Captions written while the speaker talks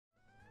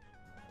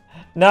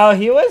No,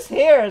 he was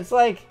here. It was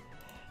like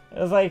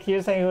he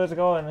was saying he was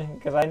going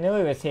because I knew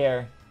he was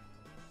here.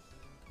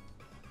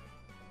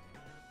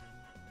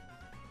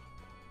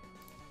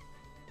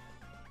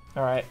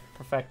 All right,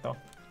 perfecto.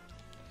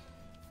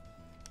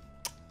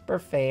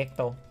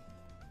 Perfecto.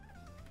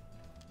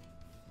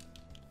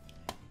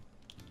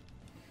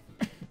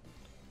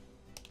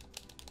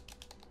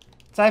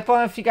 Type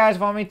on if you guys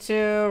want me to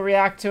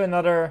react to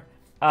another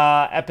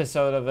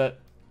episode of it.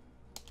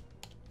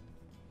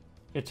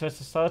 Your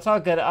twist is slow. It's all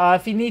good.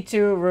 If you need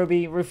to,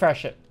 Ruby,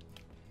 refresh it.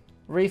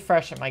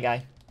 Refresh it, my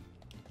guy.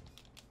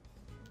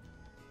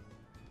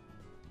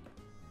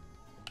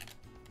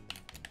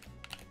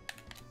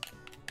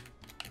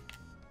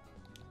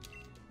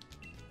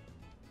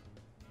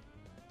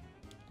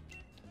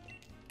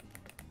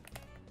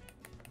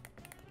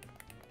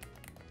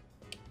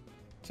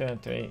 Two and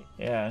three,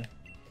 yeah.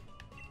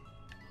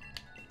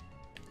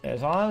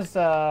 As long as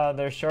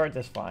they're short,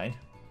 that's fine.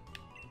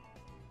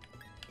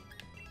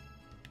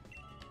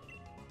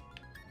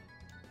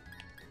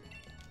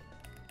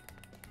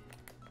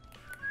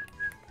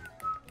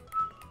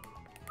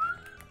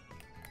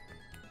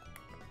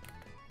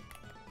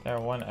 They're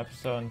one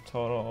episode in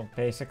total,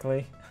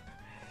 basically.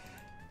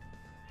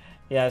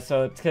 Yeah,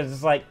 so it's because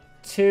it's like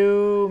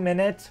 2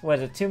 minutes.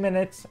 Was it 2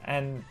 minutes?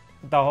 And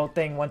the whole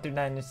thing 1 through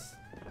 9 is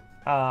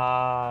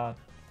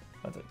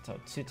what's it? So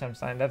 2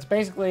 times 9. That's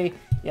basically,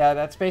 yeah,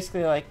 that's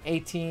basically like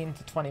 18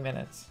 to 20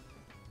 minutes.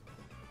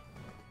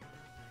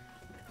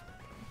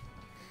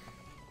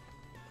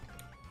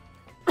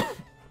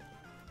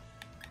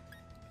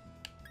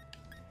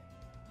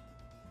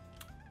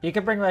 You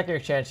can bring back your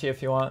Chansey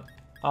if you want.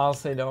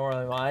 Honestly, don't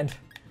really mind.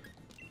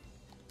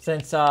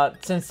 Since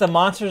the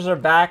monsters are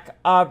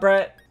back,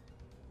 Brett,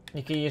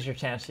 you can use your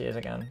Chansey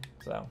again.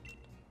 So.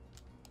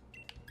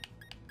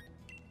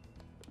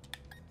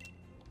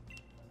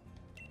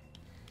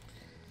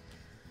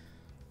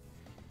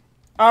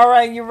 All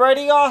right, you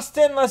ready,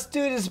 Austin? Let's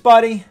do this,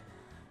 buddy.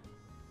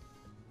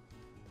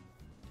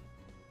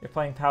 You're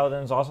playing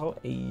Paladins also.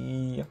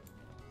 Hey.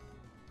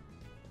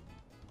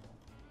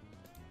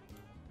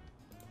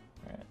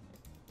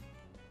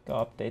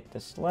 Go update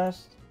this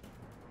list.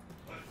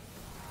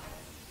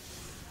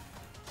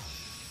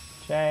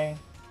 Jay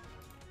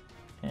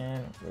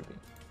and Ruby.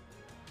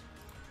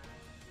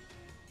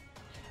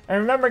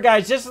 And remember,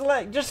 guys, just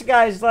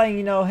guys letting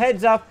you know,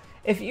 heads up,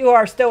 if you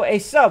are still a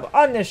sub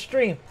on this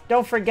stream,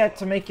 don't forget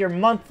to make your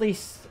monthly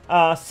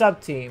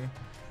sub team.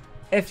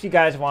 If you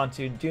guys want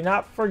to, do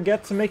not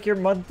forget to make your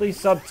monthly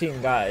sub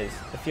team, guys.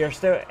 If you're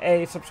still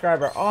a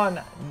subscriber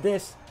on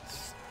this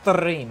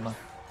stream.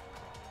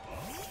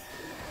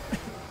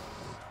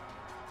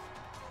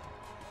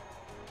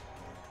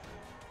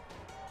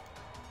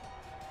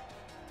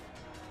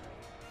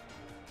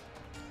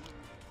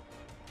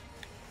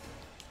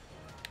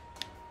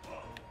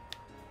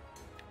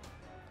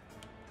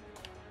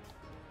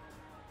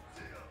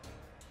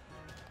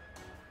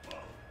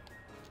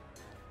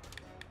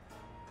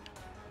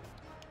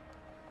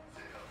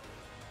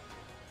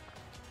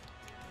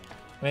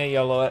 Let me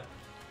YOLO it.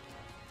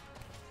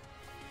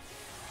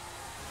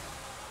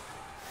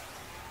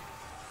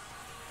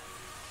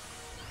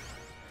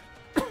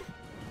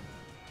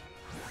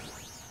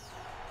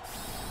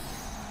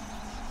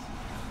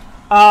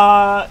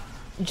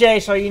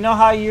 Jay, so you know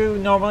how you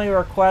normally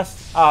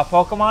request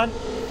Pokemon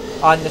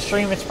on the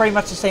stream? It's pretty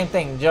much the same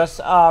thing. Just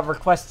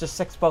request just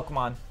 6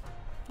 Pokemon.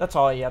 That's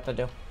all you have to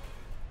do.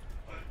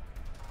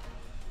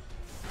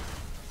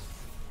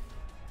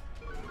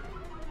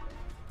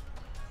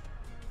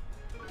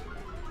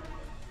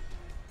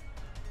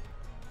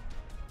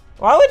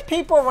 Why would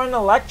people run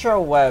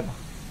Electro Web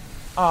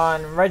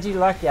on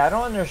Regilucky? I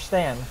don't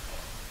understand.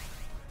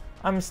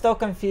 I'm still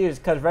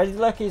confused because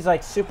Regilucky is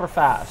like super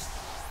fast.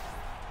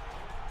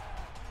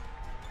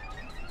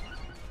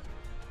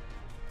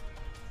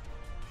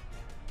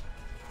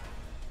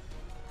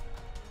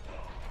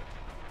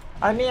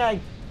 I mean, I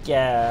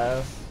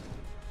guess.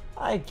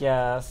 I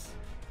guess.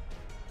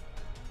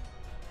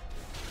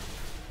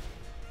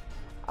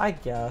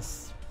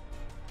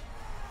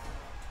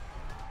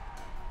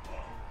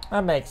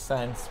 That makes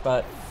sense,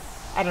 but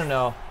I don't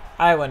know.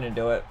 I wouldn't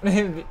do it.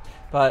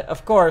 But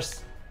of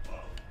course,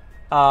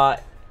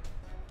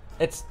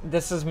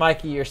 this is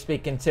Mikey you're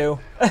speaking to.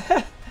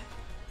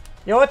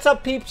 Yo, what's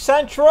up, Peep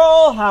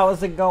Central? How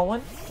is it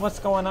going? What's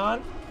going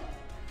on?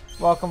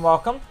 Welcome,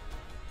 welcome.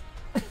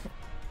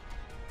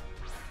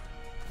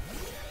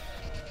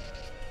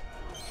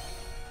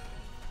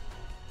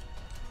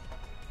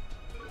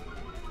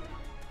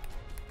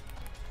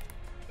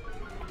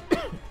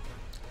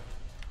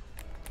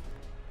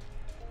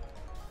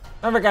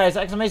 Remember, guys,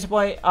 exclamation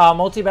point,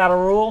 multi-battle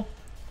rule.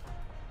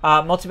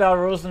 Multi-battle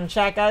rules in the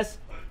chat, guys.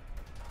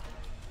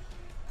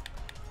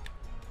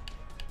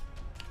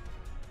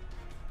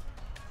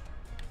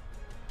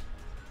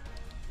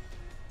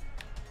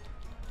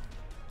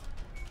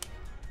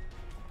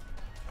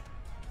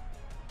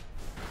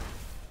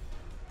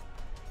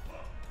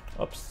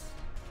 Oops.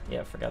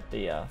 Yeah, forgot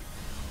the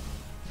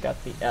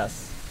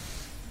S.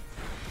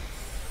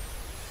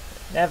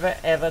 Never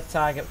ever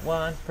target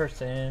one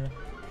person.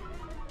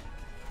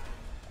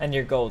 And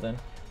you're golden.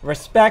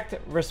 Respect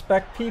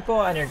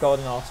people, and you're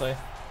golden also.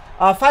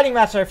 Fighting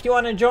Master, if you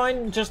want to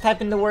join, just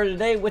type in the word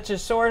today, which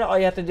is sword. All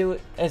you have to do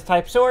is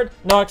type sword,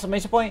 no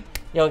exclamation point,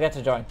 you'll get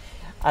to join.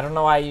 I don't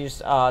know why I used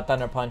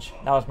Thunder Punch.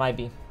 That was my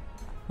B.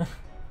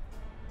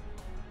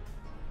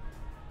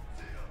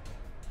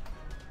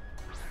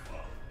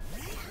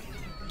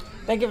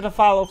 Thank you for the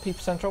follow, Peep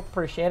Central.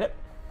 Appreciate it.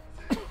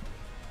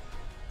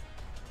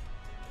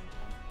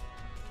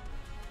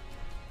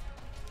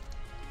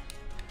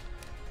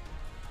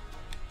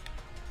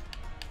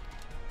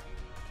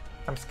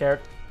 I'm scared.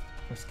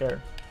 I'm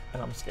scared.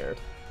 And I'm scared.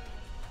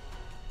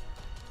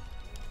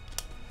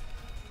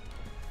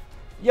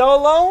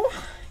 YOLO!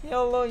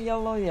 YOLO,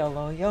 YOLO,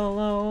 YOLO,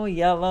 YOLO,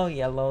 YOLO,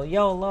 YOLO,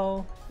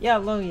 YOLO,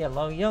 YOLO,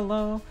 YOLO,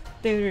 YOLO.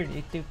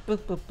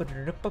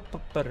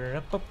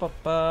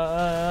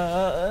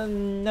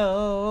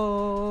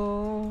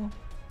 No.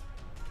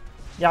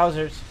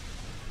 Yowzers.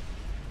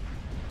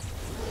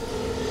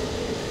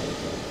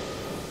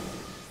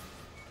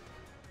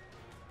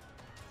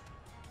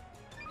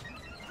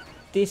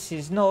 This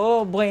is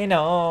no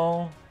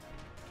bueno.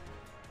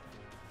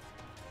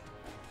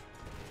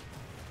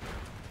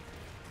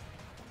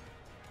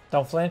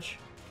 Don't flinch.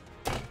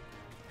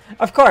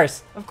 Of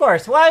course, of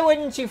course. Why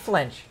wouldn't you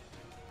flinch?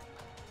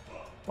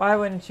 Why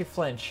wouldn't you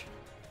flinch?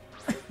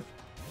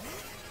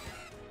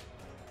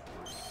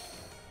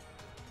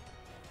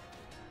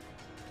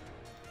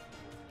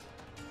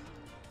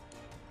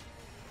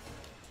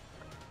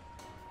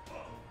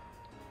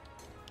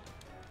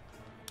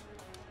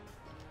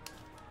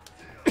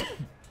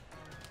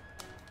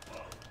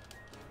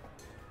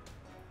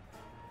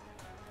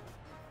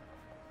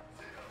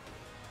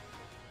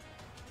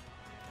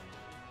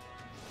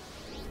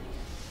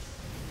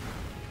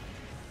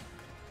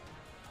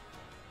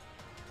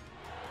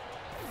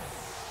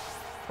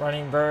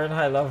 Running Bird,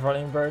 I love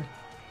Running Bird.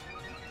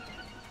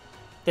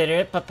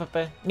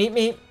 Meet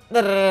me.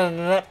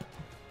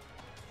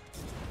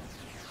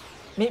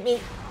 Meet me.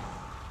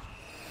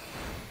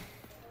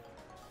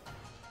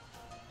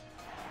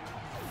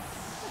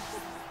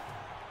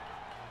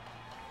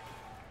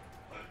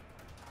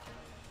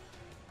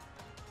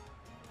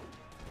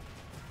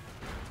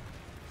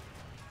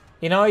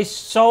 You know, he's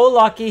so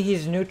lucky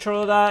he's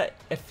neutral that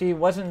if he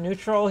wasn't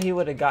neutral, he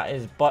would have got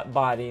his butt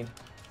bodied.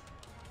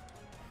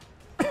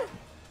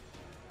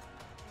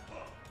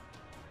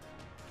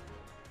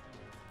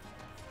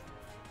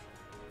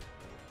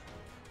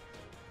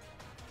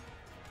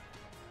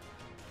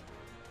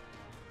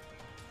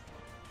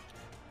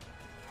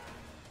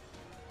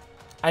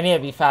 I need to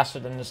be faster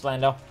than this,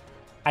 Lando.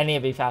 I need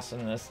to be faster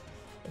than this.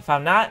 If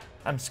I'm not,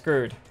 I'm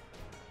screwed.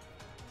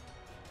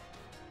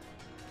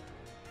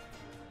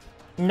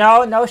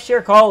 No, no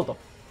sheer cold.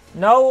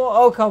 No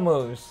Oko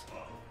moves.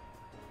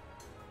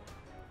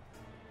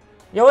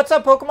 Yo, what's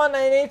up, Pokemon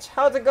 9H?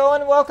 How's it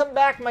going? Welcome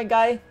back, my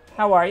guy.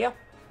 How are you?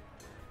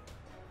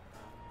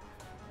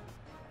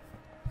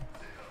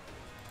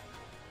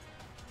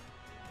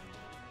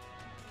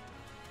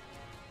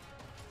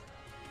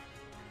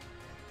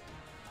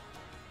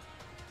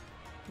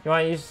 You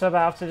want to use sub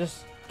after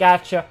this?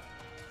 Gotcha.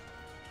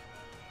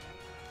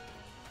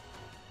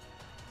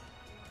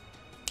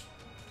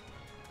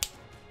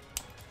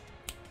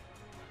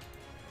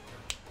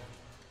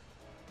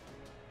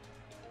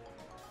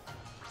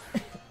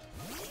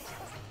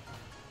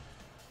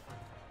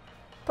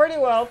 Pretty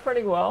well,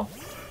 pretty well.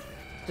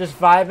 Just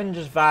vibing,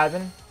 just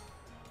vibing.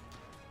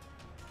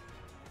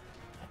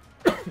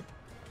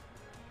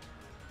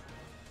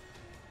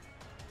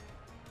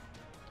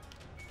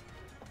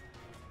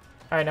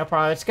 Alright, no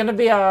problem. It's gonna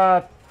be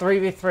a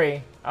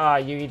 3v3.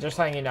 Yugi, just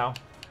letting you know.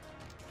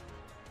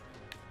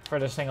 For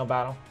the single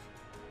battle.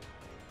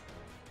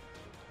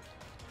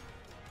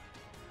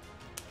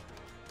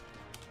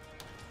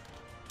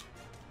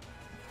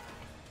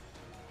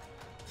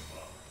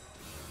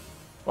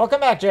 Welcome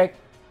back, Jake.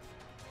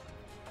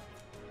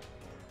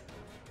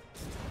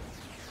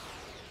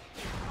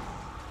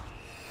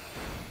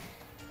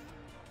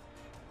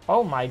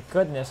 Oh my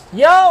goodness.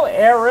 Yo,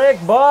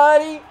 Eric,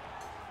 buddy!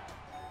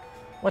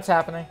 What's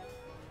happening?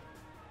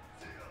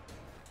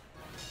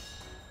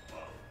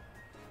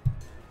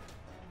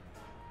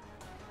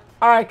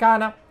 Alright,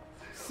 Kana.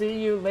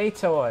 See you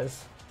later.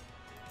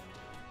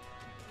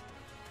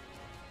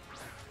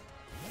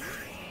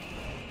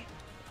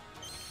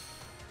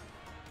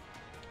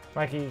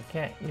 Mikey, you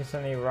can't use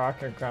any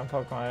rock or ground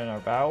Pokemon in our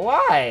battle.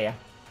 Why?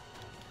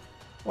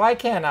 Why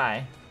can't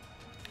I?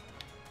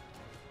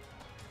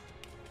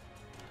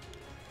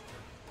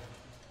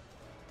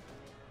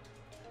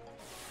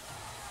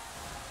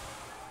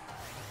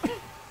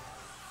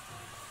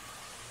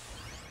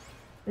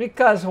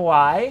 Because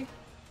why?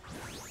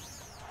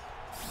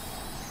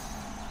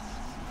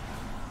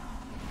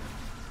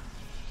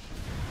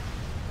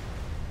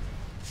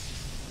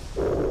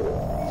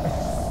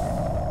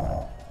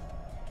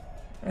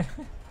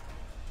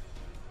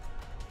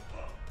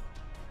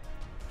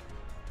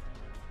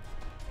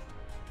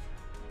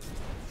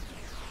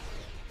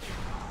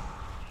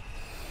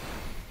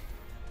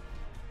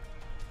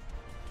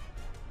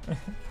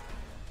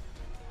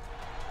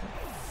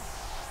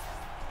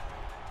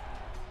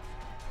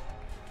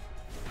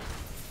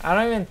 I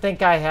don't even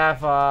think I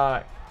have,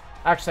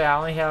 actually I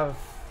only have,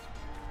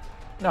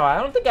 no, I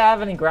don't think I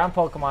have any ground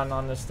Pokemon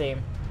on this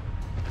team.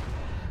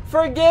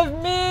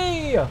 Forgive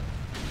me!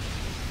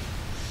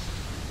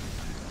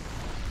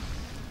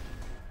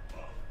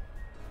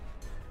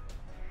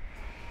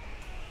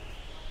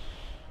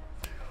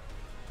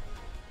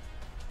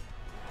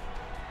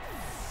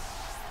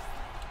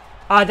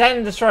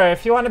 Titan Destroyer.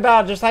 If you want to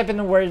battle, just type in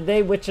the word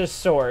Day Witch's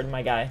Sword,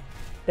 my guy.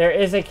 There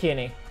is a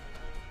CUNY.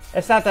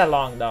 It's not that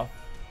long, though.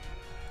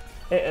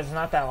 It is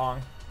not that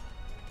long.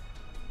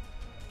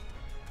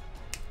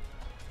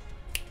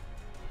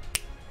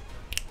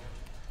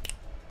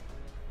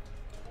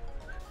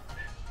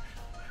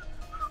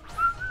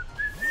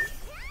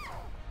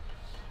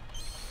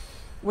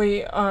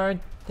 We are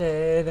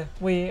dead.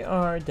 We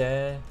are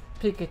dead.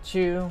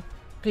 Pikachu.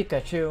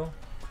 Pikachu.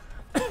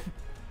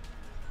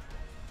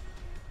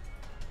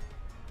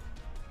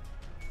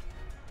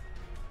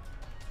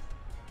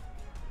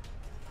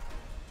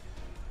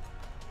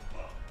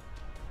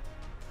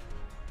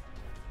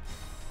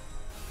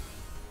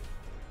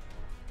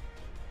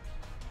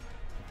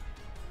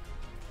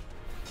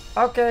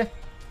 Okay.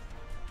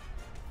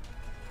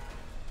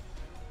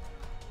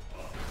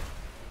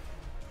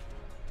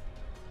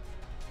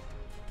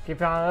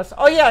 Keep on this.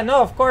 Oh yeah,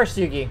 no, of course,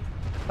 Yugi.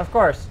 Of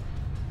course.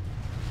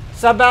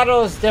 Sub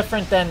battle is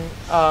different than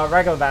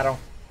regular battle.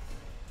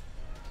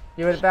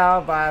 You would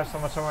battle, but I have so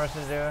much homework to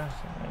do.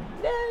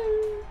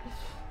 No.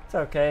 It's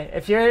okay.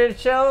 If you're here to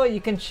chill,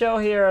 you can chill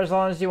here as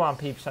long as you want,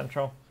 Peep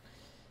Central.